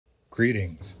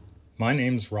Greetings. My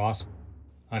name's Ross.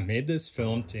 I made this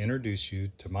film to introduce you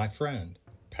to my friend,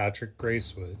 Patrick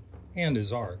Gracewood, and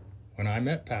his art. When I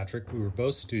met Patrick, we were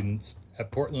both students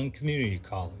at Portland Community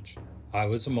College. I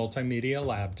was a multimedia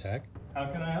lab tech. How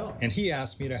can I help? And he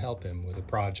asked me to help him with a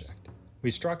project. We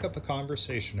struck up a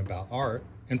conversation about art,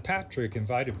 and Patrick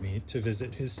invited me to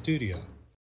visit his studio.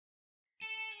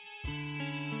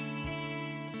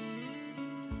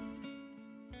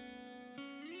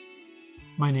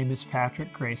 My name is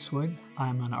Patrick Gracewood.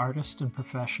 I'm an artist and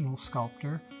professional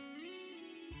sculptor.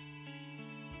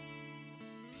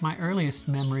 My earliest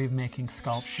memory of making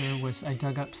sculpture was I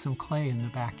dug up some clay in the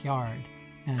backyard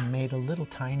and made a little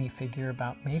tiny figure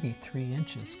about maybe 3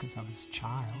 inches because I was a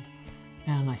child.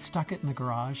 And I stuck it in the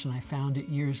garage and I found it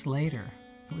years later.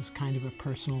 It was kind of a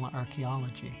personal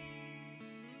archaeology.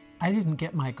 I didn't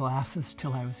get my glasses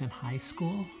till I was in high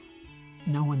school.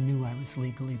 No one knew I was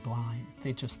legally blind.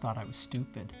 They just thought I was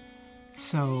stupid.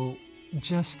 So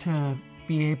just to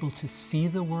be able to see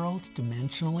the world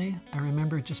dimensionally, I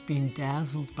remember just being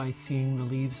dazzled by seeing the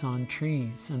leaves on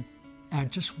trees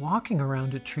and just walking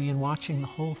around a tree and watching the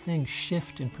whole thing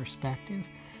shift in perspective.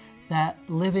 That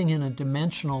living in a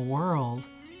dimensional world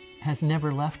has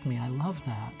never left me. I love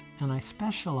that. And I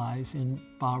specialize in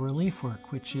bas-relief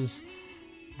work, which is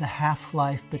the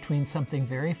half-life between something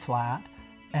very flat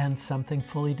and something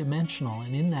fully dimensional.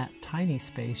 And in that tiny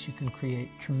space, you can create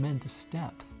tremendous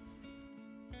depth.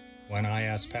 When I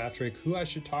asked Patrick who I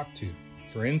should talk to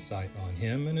for insight on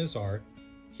him and his art,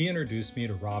 he introduced me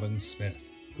to Robin Smith,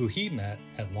 who he met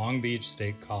at Long Beach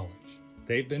State College.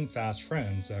 They've been fast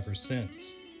friends ever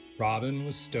since. Robin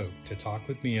was stoked to talk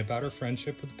with me about her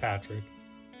friendship with Patrick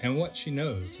and what she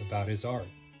knows about his art.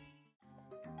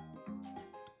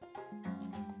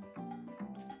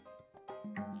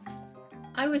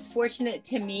 I was fortunate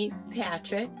to meet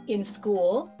Patrick in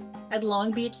school at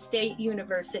Long Beach State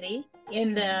University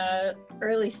in the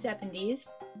early 70s.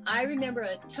 I remember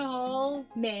a tall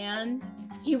man.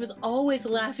 He was always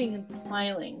laughing and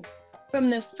smiling.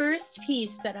 From the first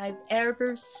piece that I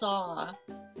ever saw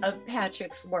of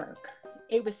Patrick's work,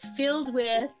 it was filled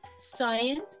with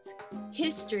science,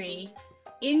 history,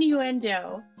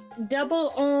 innuendo,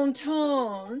 double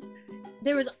entendre.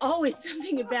 There was always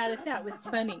something about it that was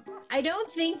funny. I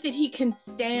don't think that he can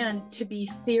stand to be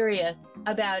serious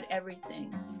about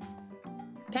everything.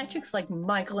 Patrick's like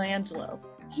Michelangelo.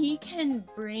 He can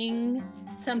bring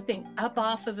something up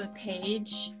off of a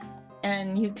page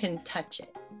and you can touch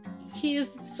it. He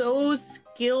is so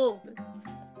skilled.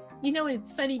 You know,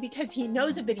 it's funny because he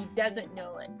knows it, but he doesn't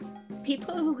know it.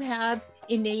 People who have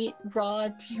innate raw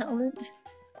talent,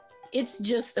 it's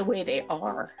just the way they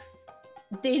are.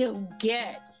 They don't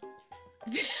get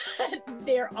that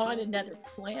they're on another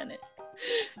planet.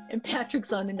 And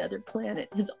Patrick's on another planet,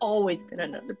 has always been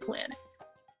another planet.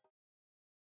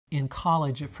 In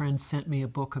college, a friend sent me a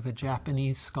book of a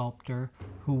Japanese sculptor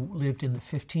who lived in the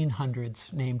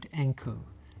 1500s named Enku.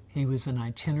 He was an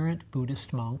itinerant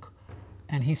Buddhist monk,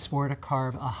 and he swore to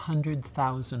carve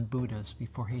 100,000 Buddhas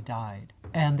before he died.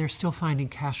 And they're still finding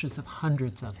caches of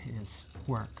hundreds of his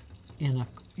work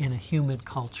in a humid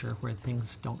culture where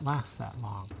things don't last that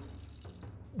long.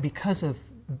 Because of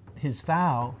his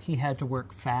vow, he had to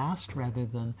work fast rather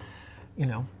than,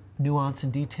 nuance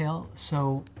and detail,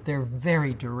 so they're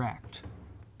very direct.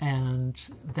 And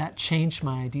that changed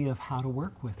my idea of how to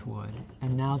work with wood.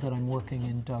 And now that I'm working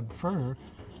in Doug fir,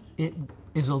 it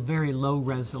is a very low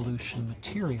resolution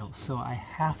material, so I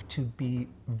have to be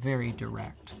very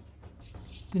direct.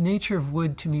 The nature of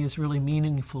wood to me is really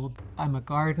meaningful. I'm a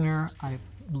gardener. I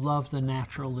love the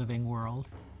natural living world,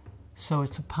 so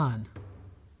it's a pun.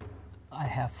 I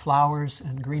have flowers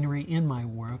and greenery in my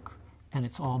work, and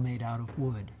it's all made out of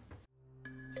wood.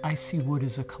 I see wood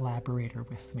as a collaborator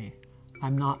with me.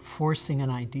 I'm not forcing an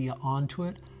idea onto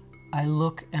it. I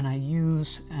look and I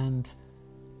use and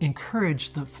encourage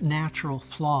the natural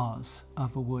flaws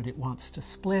of a wood. It wants to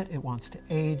split, it wants to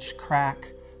age,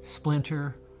 crack,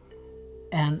 splinter,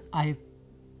 and I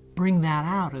bring that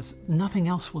out as nothing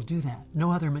else will do that,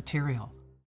 no other material.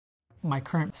 My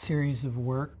current series of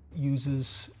work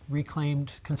uses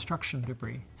reclaimed construction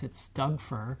debris. It's Doug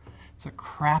fir, it's a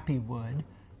crappy wood,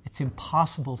 it's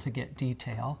impossible to get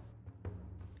detail.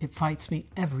 It fights me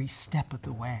every step of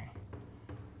the way.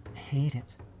 I hate it,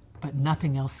 but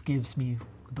nothing else gives me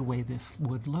the way this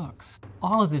wood looks.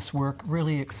 All of this work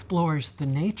really explores the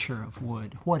nature of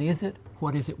wood. What is it?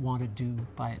 What does it want to do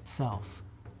by itself?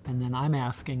 And then I'm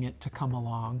asking it to come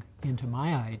along into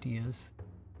my ideas,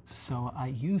 so I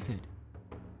use it.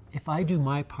 If I do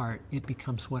my part, it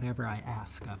becomes whatever I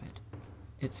ask of it.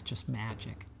 It's just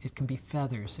magic. It can be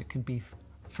feathers, it can be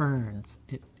ferns.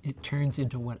 It turns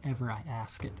into whatever I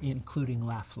ask it, including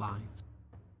laugh lines.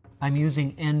 I'm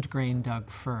using end grain dug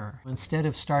fir. Instead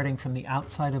of starting from the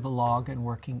outside of a log and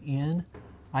working in,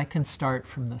 I can start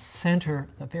from the center,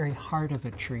 the very heart of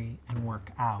a tree, and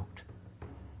work out.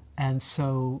 And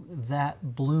so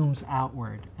that blooms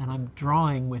outward, and I'm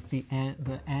drawing with the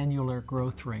annular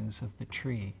growth rings of the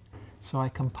tree. So I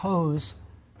compose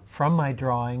from my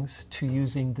drawings to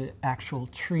using the actual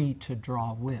tree to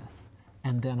draw with,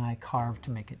 and then I carve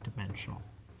to make it dimensional.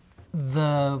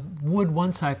 The wood,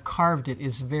 once I've carved it,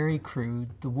 is very crude.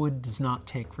 The wood does not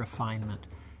take refinement.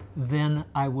 Then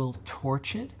I will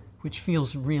torch it, which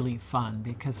feels really fun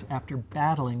because after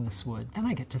battling this wood, then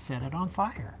I get to set it on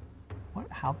fire.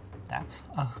 That's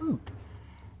a hoot.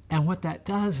 And what that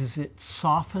does is it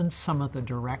softens some of the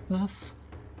directness,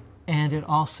 and it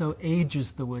also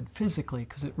ages the wood physically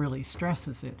because it really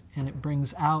stresses it, and it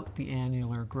brings out the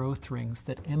annular growth rings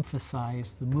that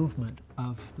emphasize the movement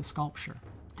of the sculpture.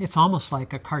 It's almost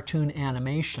like a cartoon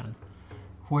animation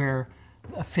where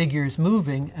a figure is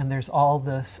moving and there's all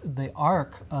the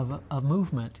arc of a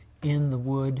movement in the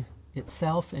wood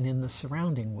itself and in the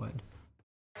surrounding wood.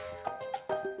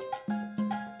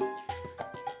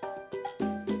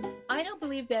 I don't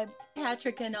believe that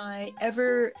Patrick and I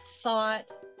ever thought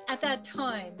at that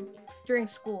time during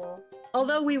school,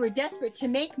 although we were desperate to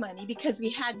make money because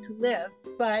we had to live,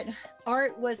 but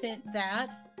art wasn't that.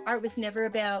 Art was never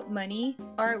about money.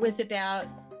 Art was about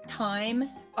time.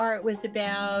 Art was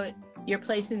about your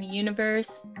place in the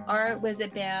universe. Art was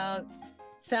about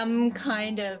some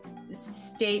kind of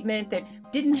statement that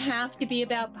didn't have to be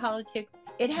about politics.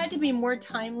 It had to be more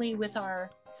timely with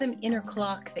some inner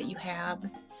clock that you have,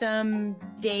 some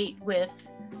date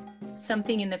with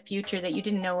something in the future that you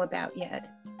didn't know about yet,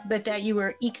 but that you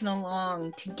were eking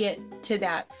along to get to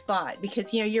that spot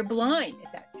because, you're blind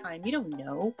at that time. You don't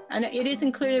know. And it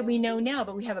isn't clear that we know now,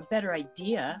 but we have a better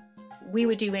idea. We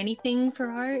would do anything for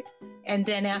art. And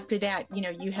then after that,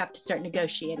 you have to start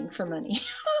negotiating for money.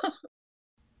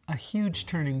 A huge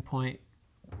turning point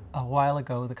a while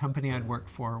ago, the company I'd worked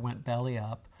for went belly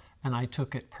up, and I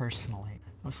took it personally.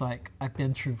 It was like, I've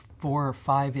been through 4 or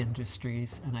 5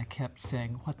 industries, and I kept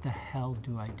saying, what the hell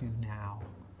do I do now?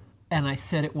 And I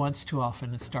said it once too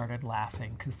often and started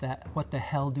laughing, because that, what the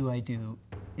hell do I do,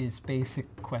 is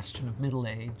basic question of middle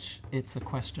age. It's a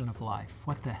question of life.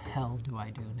 What the hell do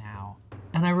I do now?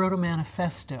 And I wrote a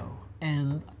manifesto,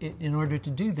 and in order to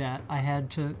do that, I had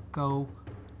to go,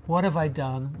 what have I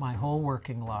done my whole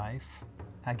working life?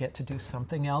 I get to do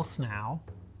something else now,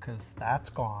 because that's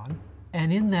gone.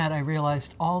 And in that, I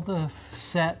realized all the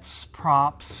sets,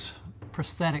 props,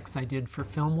 prosthetics I did for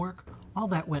film work, all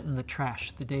that went in the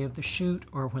trash the day of the shoot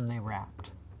or when they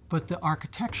wrapped. But the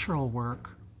architectural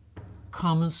work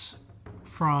comes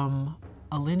from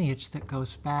a lineage that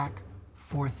goes back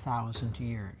 4,000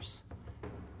 years.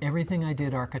 Everything I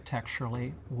did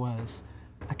architecturally was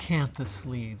acanthus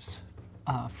leaves,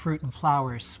 fruit and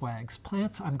flowers swags,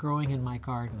 plants I'm growing in my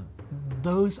garden.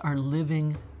 Those are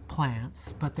living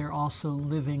plants, but they're also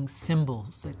living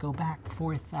symbols that go back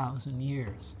 4,000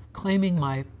 years. Claiming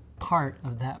my part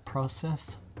of that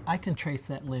process, I can trace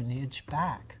that lineage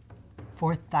back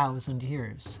 4,000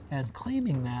 years. And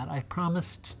claiming that, I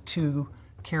promised to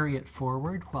carry it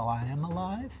forward while I am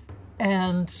alive.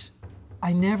 And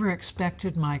I never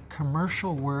expected my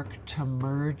commercial work to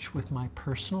merge with my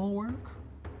personal work,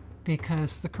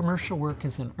 because the commercial work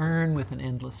is an urn with an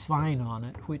endless vine on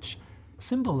it, which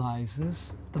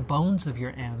symbolizes the bones of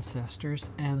your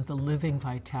ancestors and the living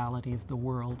vitality of the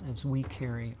world as we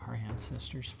carry our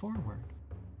ancestors forward.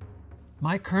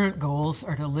 My current goals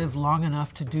are to live long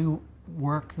enough to do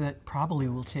work that probably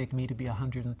will take me to be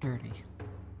 130,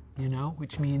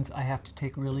 which means I have to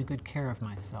take really good care of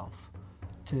myself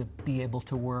to be able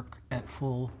to work at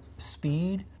full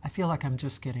speed. I feel like I'm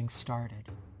just getting started.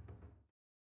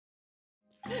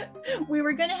 We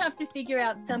were going to have to figure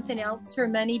out something else for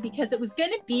money because it was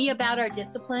going to be about our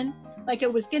discipline. Like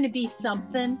it was going to be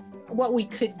something, what we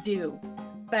could do.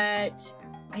 But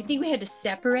I think we had to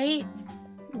separate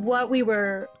what we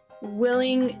were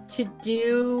willing to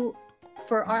do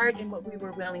for art and what we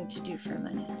were willing to do for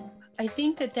money. I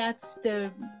think that that's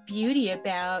the beauty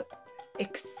about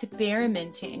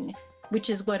experimenting, which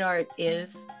is what art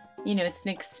is. It's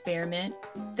an experiment.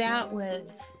 That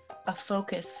was a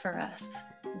focus for us.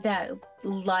 That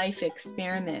life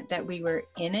experiment, that we were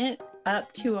in it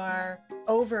up to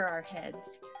over our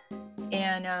heads.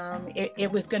 And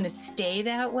it was going to stay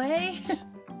that way.